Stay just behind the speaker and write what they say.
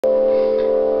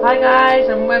Hi guys,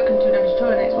 and welcome to another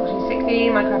tutorial on Xbox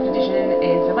 360 Minecraft Edition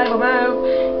in survival mode.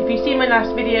 If you've seen my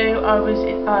last video, I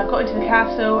got into the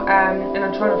castle and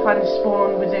I'm trying to find the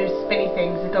spawn with those spinny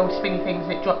things, the gold spinny things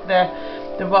that drop the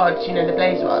rods, you know, the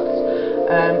blaze rods.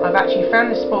 I've actually found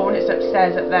the spawn. It's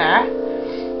upstairs up there.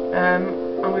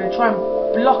 I'm going to try and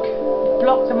block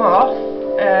them off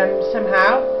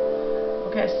somehow. I'll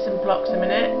get some blocks in a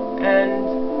minute, and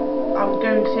I'm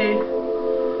going to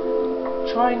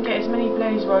try and get as many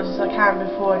blaze rods as I can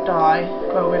before I die,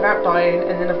 well, without dying,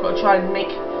 and then I've got to try and make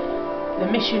the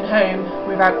mission home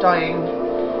without dying,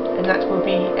 and that will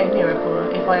be a miracle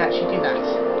if I actually do that.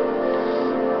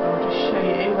 I'll just show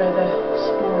you where the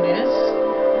spawn is.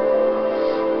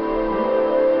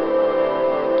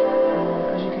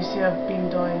 As you can see, I've been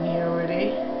dying here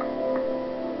already.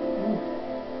 Ooh,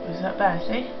 was that bad?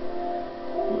 See?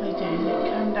 What they do is they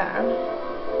come down.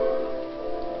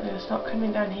 I'm going to start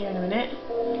coming down here in a minute.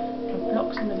 I'll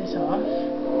block some of this off.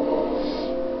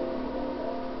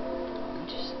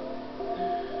 Just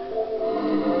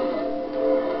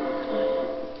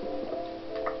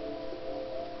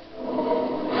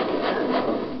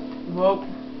whoa.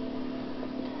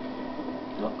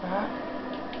 Block that.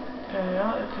 There they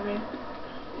are, they're coming.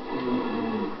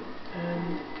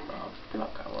 And I'll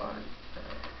block that one.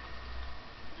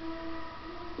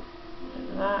 Like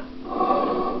that.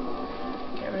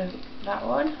 Get rid of that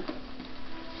one,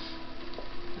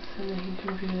 so then he can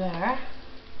come through there,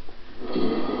 and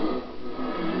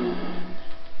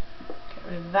get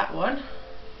rid of that one,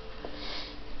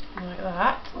 like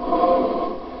that,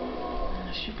 and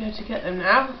I should be able to get them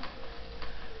now.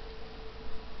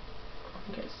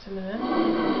 I'll get some of them.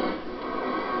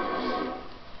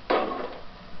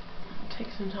 It'll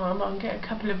take some time, but I can get a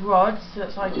couple of rods, so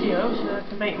that's ideal, so I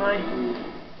can make my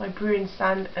brewing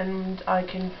stand, and I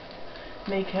can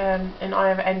make an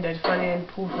eye of ender to find the end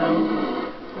portal,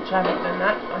 which I haven't done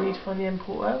that. I need to find the end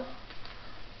portal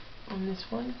on this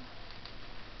one.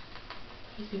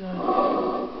 Where's he gone?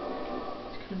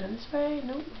 Is he coming down this way?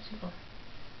 No, where's he gone?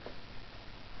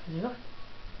 Where's he gone?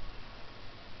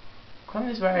 Come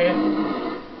this way.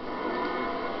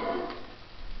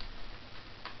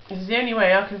 This is the only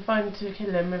way I can find to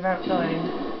kill him without dying.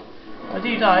 I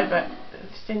do die, but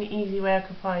it's the only easy way I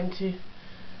can find to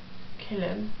kill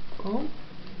him. Oh.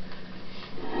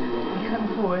 You come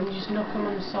forward and just knock him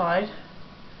on the side,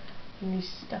 and he's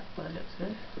stuck by the looks of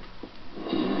it.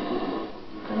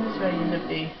 Come this way, you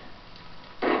lovely.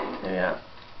 There we are.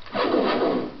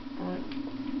 Right.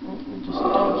 We'll just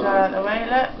dodge out of the way,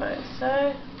 look, like so.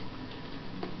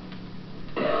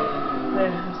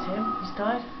 There, that's him, he's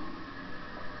died.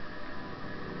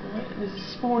 Right, there's a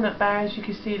spawn up there, as you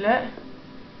can see, look.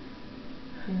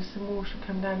 And some more should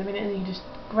come down in a minute, and you just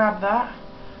grab that.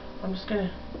 I'm just going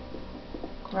to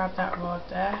grab that rod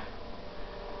there,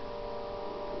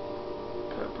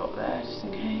 put a block there just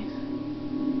in case.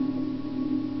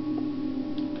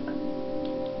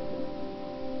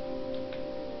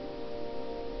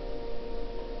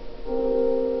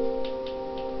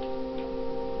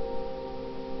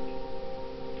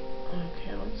 Okay,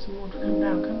 I want some more to come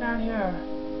down. Come down here.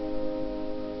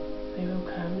 They will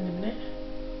come in a minute.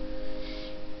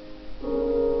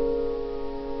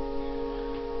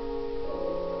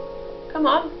 Come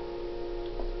on.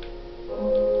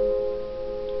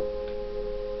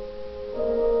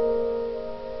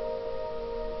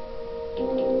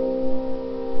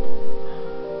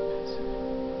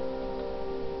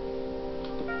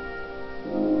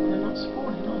 They're not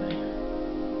spawning, are they?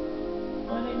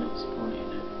 Why are they not spawning?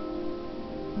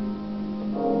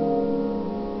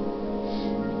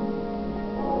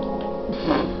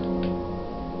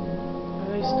 Have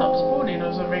they stopped spawning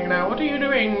or something now? What are you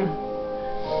doing?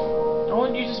 I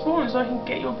want you to spawn so I can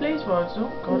get your blaze rods. Oh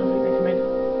god, I think they come in.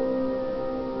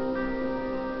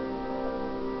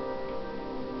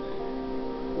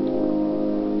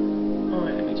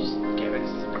 Alright, let me just get rid of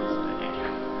some of this.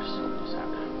 Sort this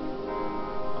out.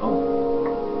 Oh.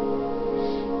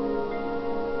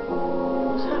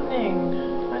 What's happening?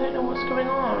 I don't know what's going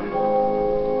on.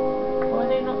 Why are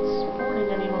they not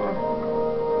spawning anymore?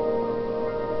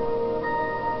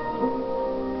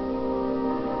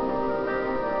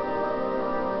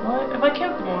 Have I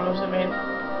killed them all or something?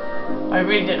 I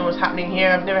really don't know what's happening here.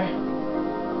 I've never...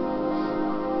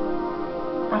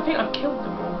 I think I've killed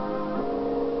them all.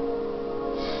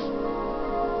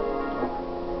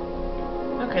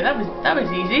 Okay, that was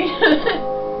easy.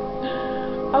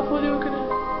 I thought they were gonna...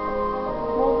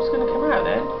 What was gonna come out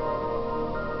then?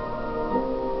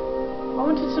 I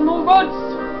wanted some more rods.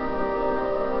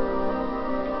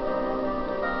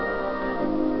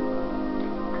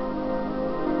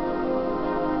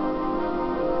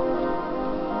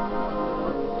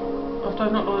 So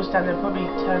not all stand, they'll probably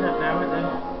turn up now, won't they?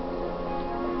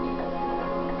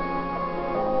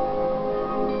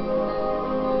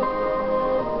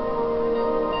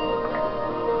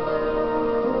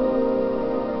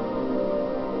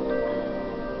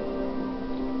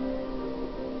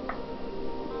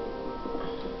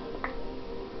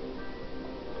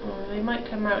 They might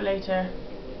come out later.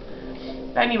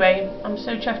 But anyway, I'm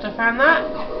so chuffed I found that.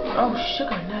 Oh,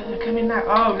 sugar, no, they're coming now.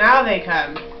 Oh, now they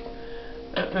come.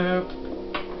 Uh-oh.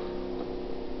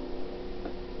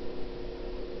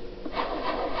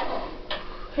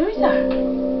 Who is that?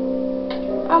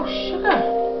 Oh, sugar.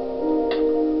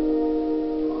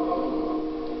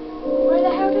 Where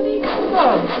the hell did he come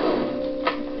from?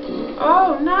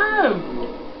 Oh, no.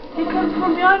 He comes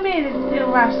from behind me, this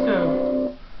little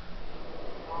rascal.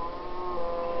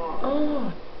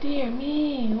 Oh, dear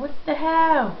me, what the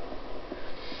hell?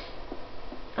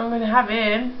 I'm going to have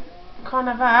him. Can't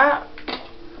have that.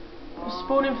 He's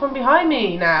spawning from behind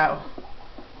me now.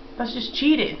 That's just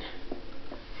cheating.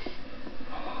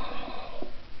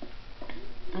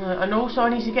 And also I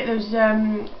need to get those,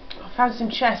 I found some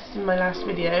chests in my last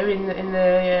video in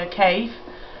the cave.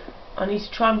 I need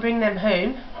to try and bring them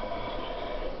home.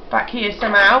 Back here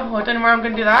somehow. I don't know where I'm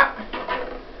going to do that.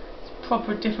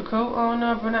 Proper difficult. Oh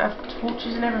no, I've run out of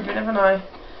torches and everything, haven't I?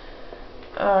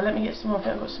 Oh, let me get some more. I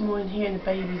think I've got some more in here in the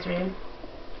baby's room.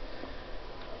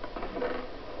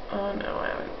 Oh no, I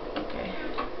haven't. Okay.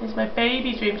 Here's my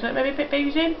baby's room. So let maybe put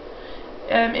baby's room.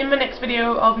 In my next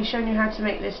video, I'll be showing you how to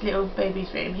make this little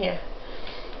baby's room here.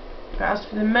 But as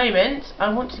for the moment, I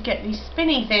want to get these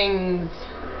spinny things.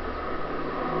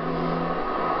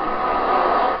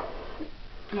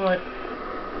 Right.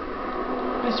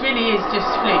 This really is just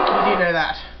fluke, you do know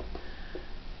that.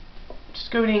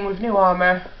 Just going in with new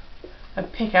armour, a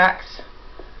pickaxe,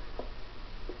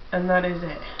 and that is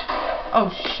it.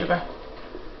 Oh, sugar.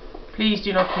 Please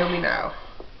do not kill me now.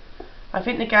 I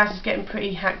think the gas is getting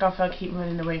pretty hacked off, I keep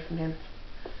running away from him.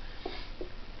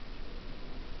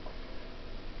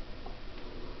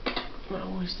 It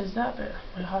always does that, but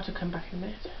my heart will come back in a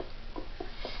minute.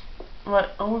 Right,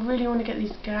 I really want to get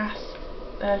these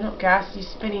not gas, these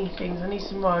spinning things. I need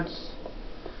some rods.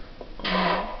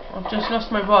 I've just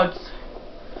lost my rods.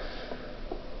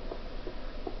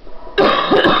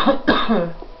 I've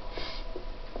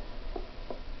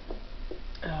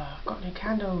got no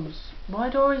candles. Why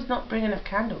do I always not bring enough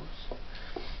candles?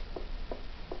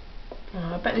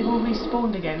 I bet they've all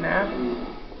respawned again now.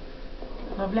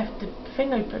 I've left the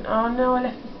thing open. Oh no, I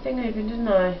left the thing open, didn't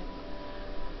I?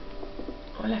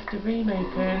 I left the room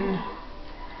open.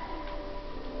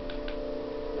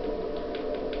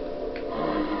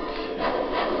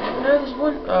 No, there's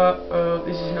one. Oh,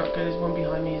 this is not good. There's one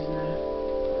behind me, isn't there?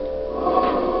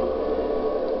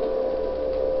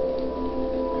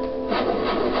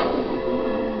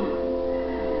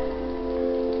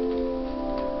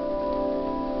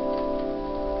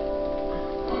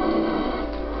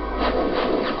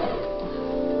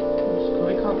 Oh,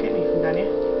 he can't get me from down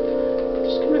here.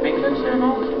 Just come a bit closer and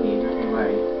I'll kill you. Don't you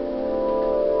worry.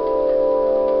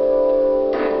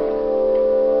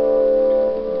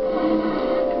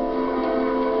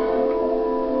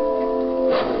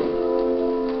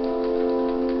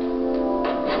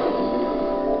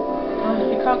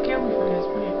 Can't kill me from this,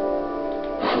 brilliant.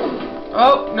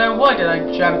 Oh no, why did I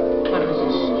jump? That was so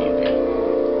stupid.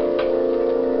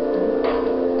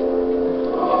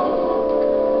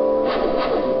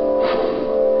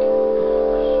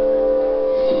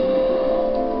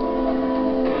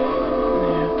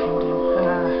 Yeah, killed him.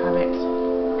 Have it.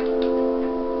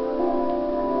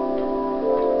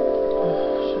 Oh,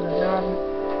 should I done?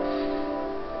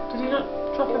 Did he not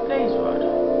drop a blaze rod?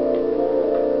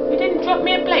 You didn't drop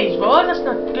me a blaze rod, that's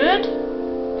not good.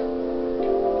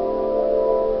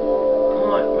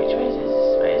 Right, which way is this?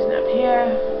 This way, isn't it? Up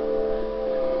here.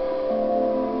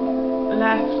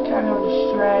 Left, carry on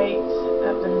straight.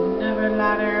 Up another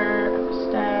ladder, up the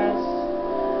stairs.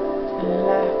 To the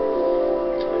left.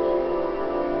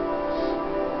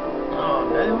 Oh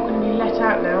no, they're all going to be let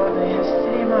out now, aren't they? How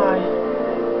silly am I?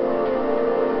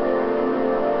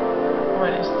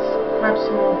 Right, let's grab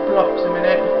some more blocks a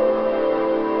minute.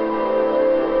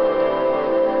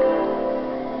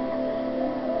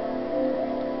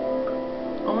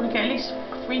 Get at least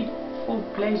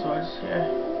 3-4 blaze rods here.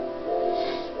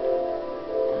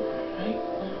 Right,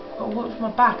 I've got to watch my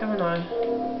back, haven't I?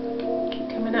 Keep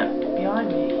coming up behind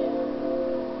me.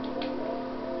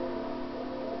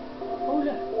 Oh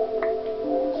look,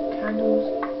 some candles,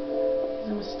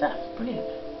 some stuff, brilliant.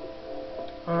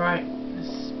 Alright,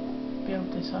 let's build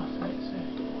this off, right, so.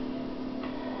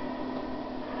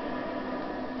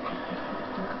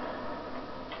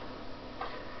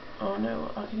 Oh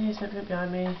no, I can hear something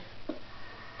behind me.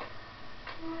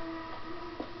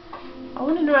 I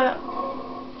want to know where that...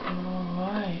 Oh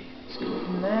right, it's coming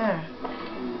from there.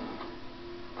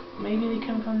 Maybe they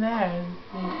come from there and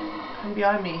they come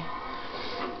behind me.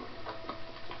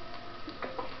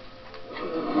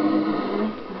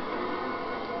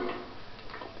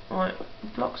 Right,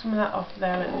 block some of that off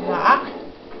there at the back.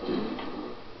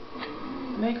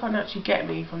 They can't actually get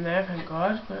me from there, thank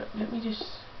God, but let me just...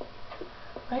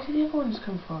 Where did the other ones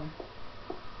come from?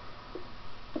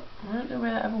 I don't know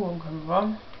where that other one come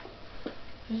from.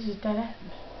 This is a dead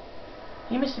end.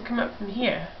 He must have come up from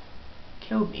here.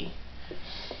 Killed me.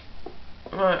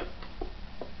 Right.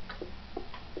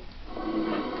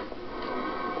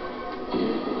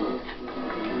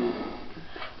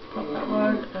 Block that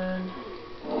one and...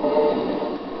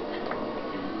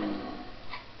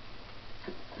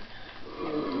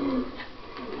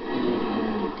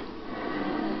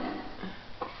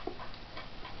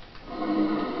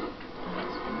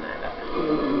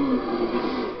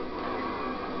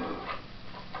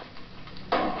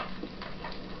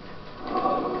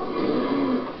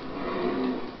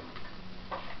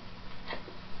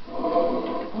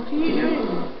 What are you doing?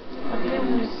 I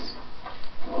can this.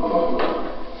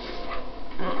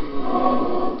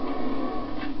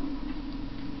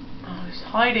 Oh, he's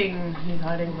hiding. He's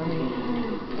hiding from me.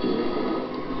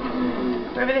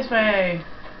 Go over this way.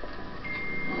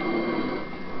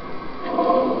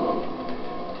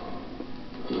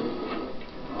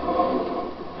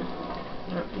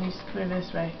 No, he needs to come over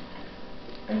this way.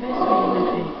 Over this way,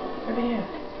 Nippy. Over here.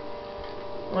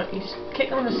 Right, you just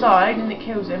click on the side and it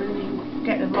kills him, and then you can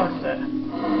get the rod of it.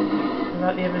 And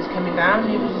like the others coming down,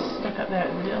 the others are stuck up there at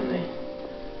the minute, aren't they?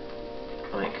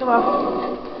 Right, come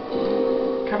on.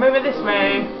 Come over this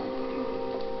way.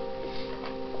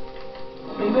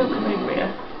 We will come over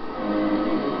here.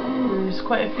 And there's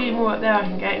quite a few more up there I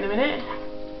can get in a minute.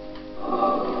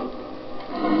 Come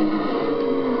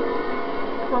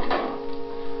on.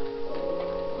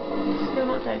 Still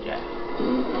not dead yet.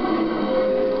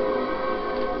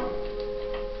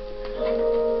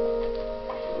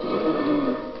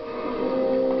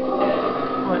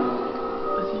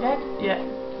 Yeah,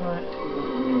 right.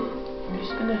 I'm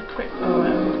just gonna quick. Oh,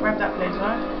 I'm gonna grab that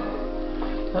blazer.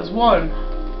 That's one.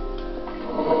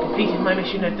 I've completed my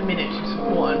mission at the minute, just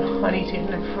one. I need to get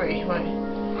another 3. Right.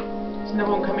 There's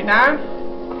another one coming down.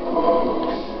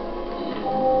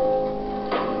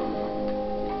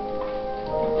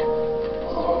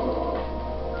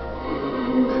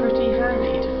 Pretty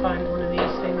handy to find one of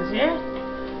these things here.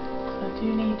 So I do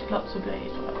need lots of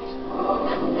blaze rods.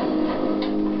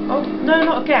 Oh, no,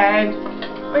 not again.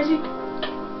 Where's he?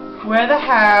 Where the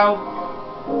hell?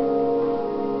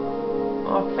 I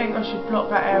think I should block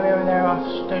that area over there off,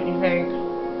 don't you think?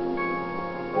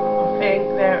 I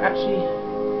think they're actually...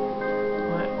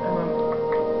 Right, hang on.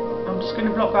 I'm just going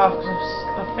to block off because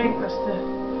I think that's the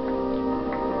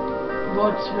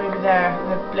rods from over there,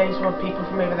 the blaze rod people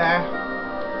from over there.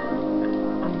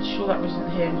 I'm sure that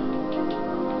wasn't him.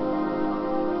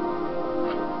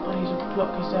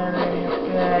 Block his area.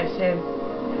 Yeah, it's him.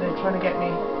 They're trying to get me.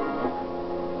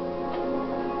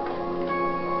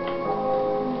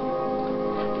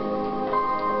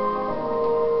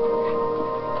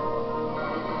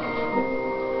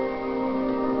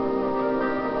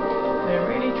 They're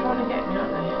really trying to get me,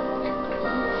 aren't they?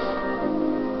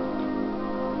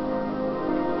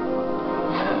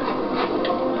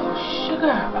 Oh,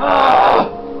 sugar!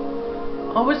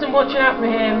 Oh! I wasn't watching out for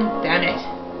him. Damn it.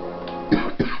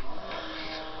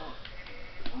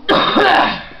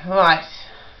 Right.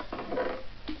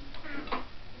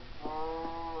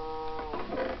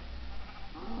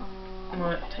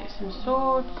 Right, take some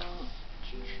swords.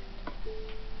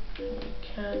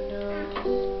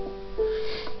 Candles.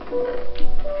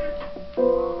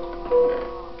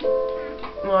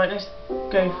 Right, let's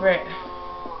go for it.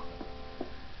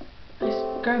 Let's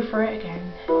go for it again.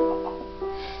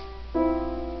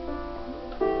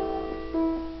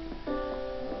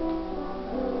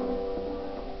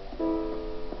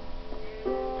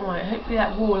 Right, hopefully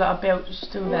that wall that I built is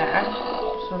still there,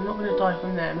 so I'm not going to die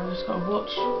from them. I've just got to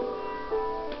watch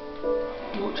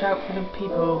out for the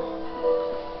people.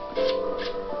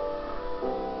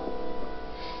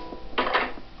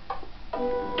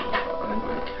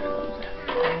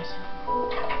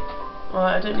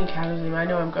 Alright, I don't need candles anymore, I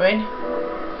know where I'm going.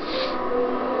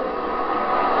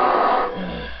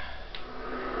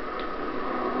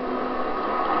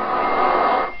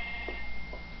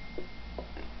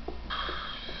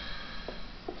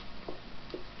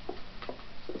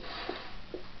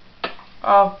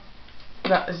 Oh,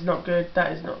 that is not good,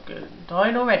 that is not good. I'm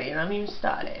dying already and I haven't even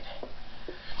started.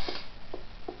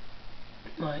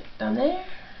 Right, down there.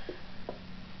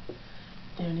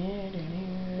 Down here, down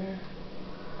here.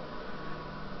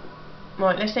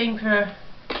 Right, let's aim for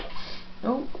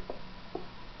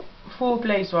 4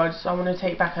 blaze rods I want to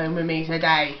take back home with me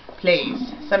today.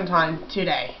 Please, sometime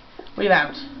today.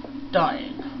 Without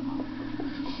dying.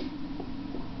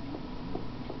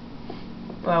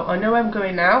 Well, I know where I'm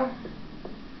going now.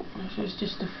 This is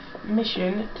just a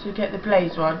mission to get the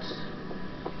blaze rods.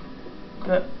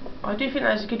 But I do think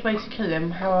that's a good way to kill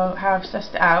them, how I've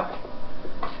sussed it out.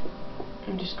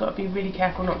 I've just got to be really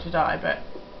careful not to die, but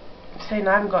saying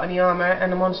I haven't got any armour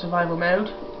and I'm on survival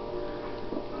mode,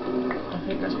 I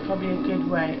think that's probably a good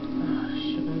way. Oh,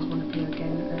 sugars want to appear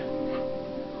again, isn't there?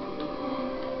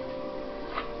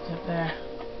 It's up there.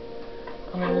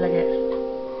 I'm going to leg it.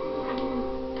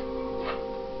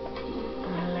 I'm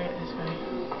going to leg it this way.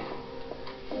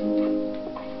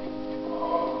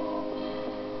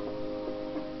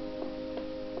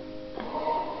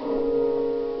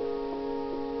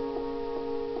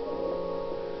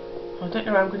 I don't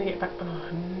know how I'm going to get back. Oh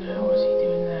no, what's he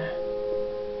doing there?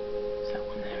 Is that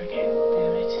one there again?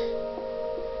 Damn it.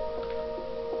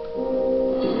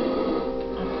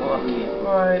 I thought I'd keep.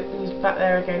 Right, he's back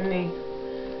there again, isn't he?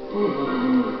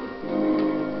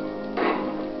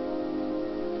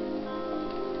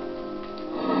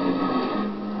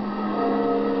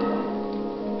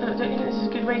 I don't think this is a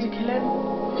good way to kill him.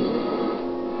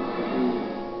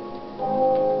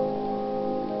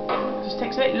 It just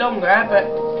takes a bit longer, but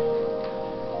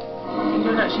you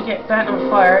don't actually get burnt on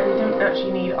fire and you don't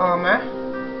actually need armour.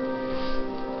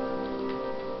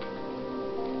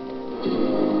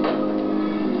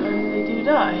 And they do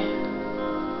die.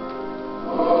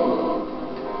 Oh.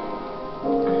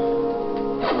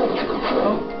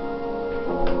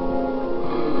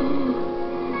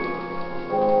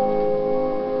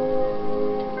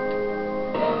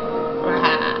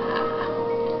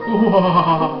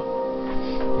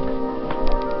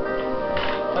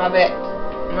 Love it.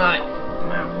 Right.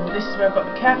 Now, this is where I've got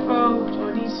to be careful. Do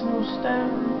I need some more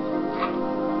stone?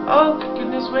 Oh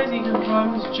goodness, where's he come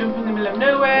from? He's jumping in the middle of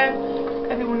nowhere.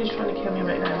 Everyone is trying to kill me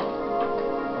right now.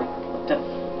 What the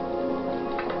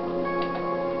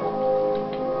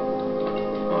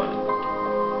Right.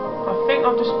 I think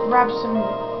I'll just grab some.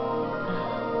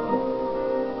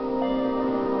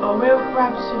 I will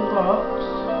grab some rocks.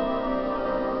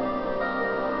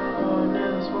 Oh no,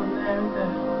 there's one there, isn't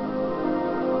there?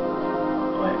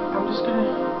 I'm just gonna.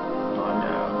 Oh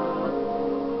no.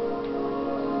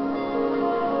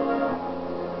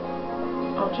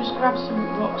 I'll just grab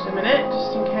some rocks a minute,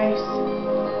 just in case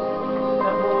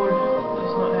that wall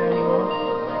is not there anymore.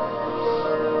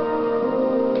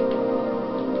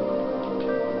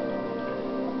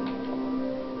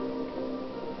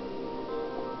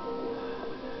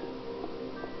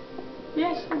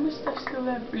 Yes, all my stuff's still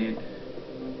there, brilliant.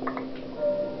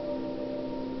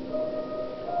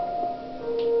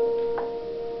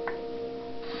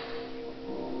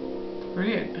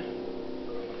 Brilliant.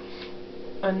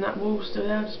 And that wall's still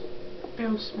there. I'll just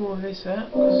build some more of this up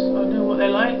because I know what they're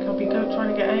like. I'll be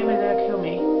trying to get home and they'll kill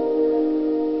me.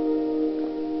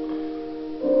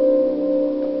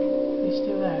 Are they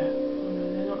still there? Oh no,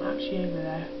 they're not actually over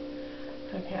there.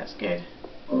 Okay, that's good.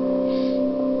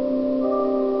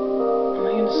 Are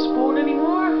they going to spawn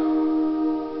anymore?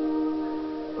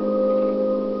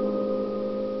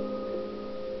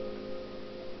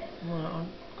 Well,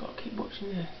 I've got to keep watching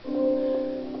this.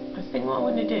 I think what I'm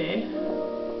going to do.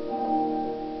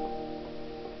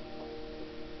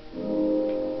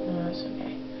 No, that's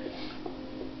okay.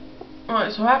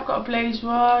 Alright, so I've got a blaze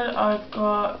rod, I've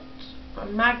got a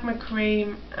magma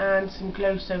cream and some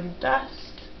glowstone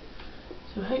dust.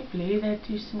 So hopefully they'll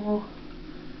do some more.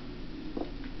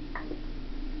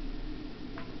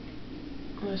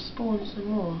 I'll spawn some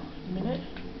more in a minute.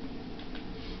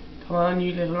 Come on,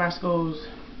 you little rascals.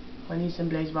 I need some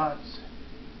blaze rods.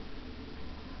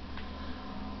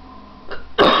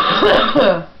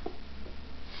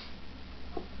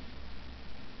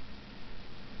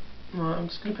 Right, I'm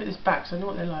just going to put this back so I know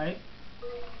what they're like.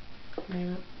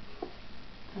 I'm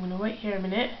going to wait here a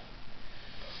minute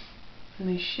and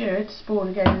they should spawn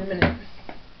again in a minute.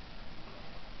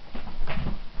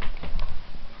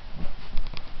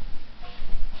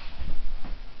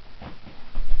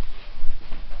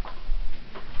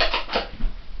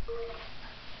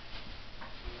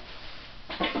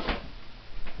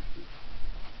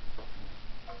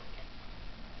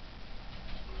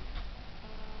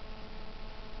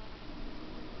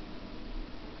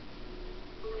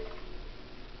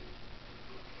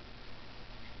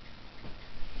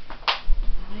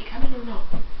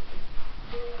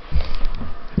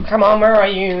 Come on, where are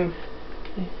you?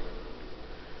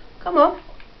 Come on.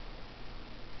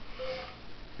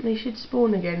 They should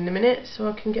spawn again in a minute so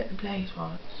I can get the blaze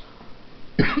rods.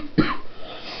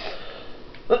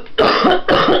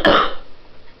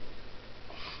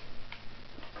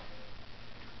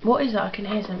 What is that? I can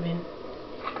hear something.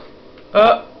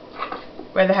 Oh!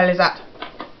 Where the hell is that?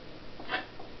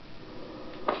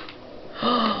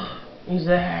 He's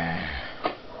there.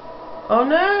 Oh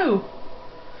no!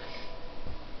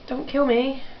 Don't kill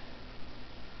me.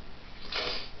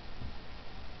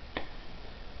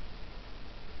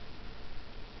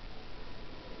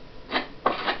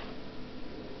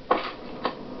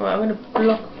 Right, I'm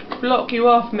gonna block you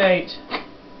off, mate.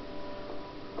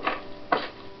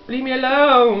 Leave me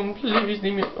alone, please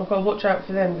leave me. I've got to watch out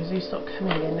for them because they stop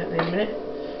coming in at the minute.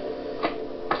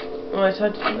 Right, so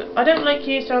I don't like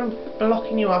you, so I'm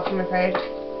blocking you off, I'm afraid.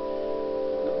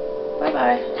 Bye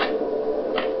bye.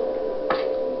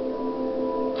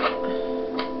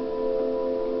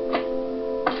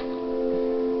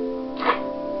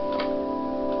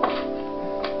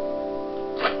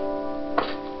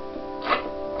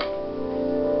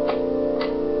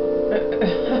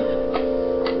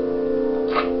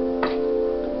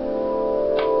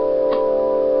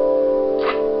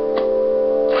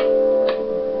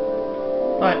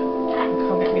 Right,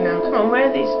 come get me now. Come on, where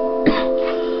are these?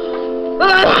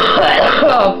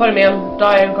 Oh, pardon me, I'm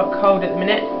dying. I've got a cold at the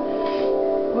minute.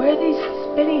 Where are these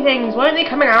spinny things? Why aren't they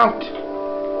coming out?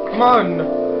 Come on.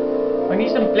 I need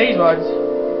some blaze rods.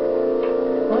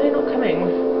 Why are they not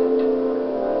coming?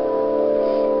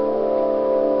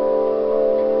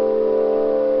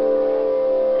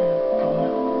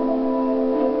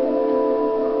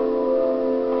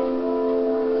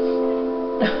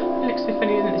 Looks so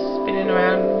funny, isn't it? Spinning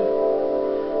around.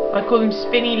 I call them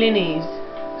spinny linnies,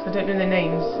 because I don't know their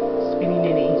names. Spinny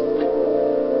linnies.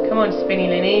 Come on, spinny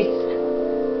linnies.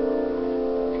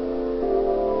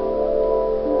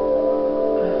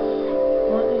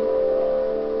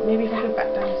 Maybe if I go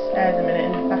back downstairs a minute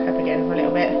and back up again for a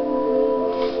little bit.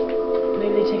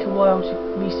 Maybe they take a while to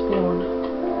respawn.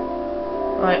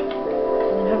 Right, I'm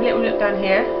going to have a little look down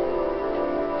here.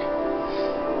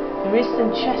 There is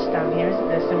some chest down here, isn't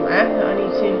there, somewhere that I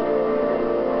need to...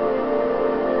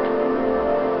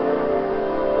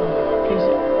 Oh, please...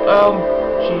 Oh,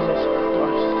 Jesus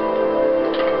Christ.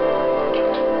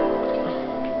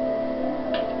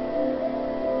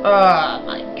 Oh,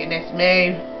 my goodness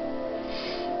me.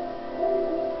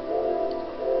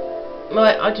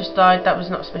 Right, I just died. That was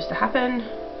not supposed to happen.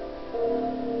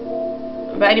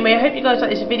 But anyway, I hope you guys like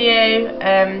this video.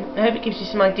 I hope it gives you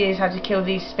some ideas how to kill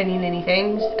these spinny linny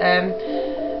things.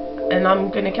 And I'm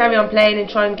going to carry on playing and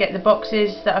try and get the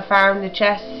boxes that I found, the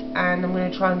chests, and I'm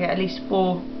going to try and get at least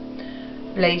 4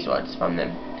 blaze rods from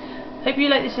them. Hope you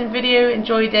liked this video,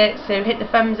 enjoyed it, so hit the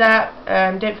thumbs up,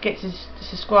 don't forget to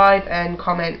subscribe and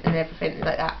comment and everything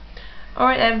like that.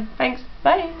 Alright then, thanks,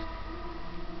 bye!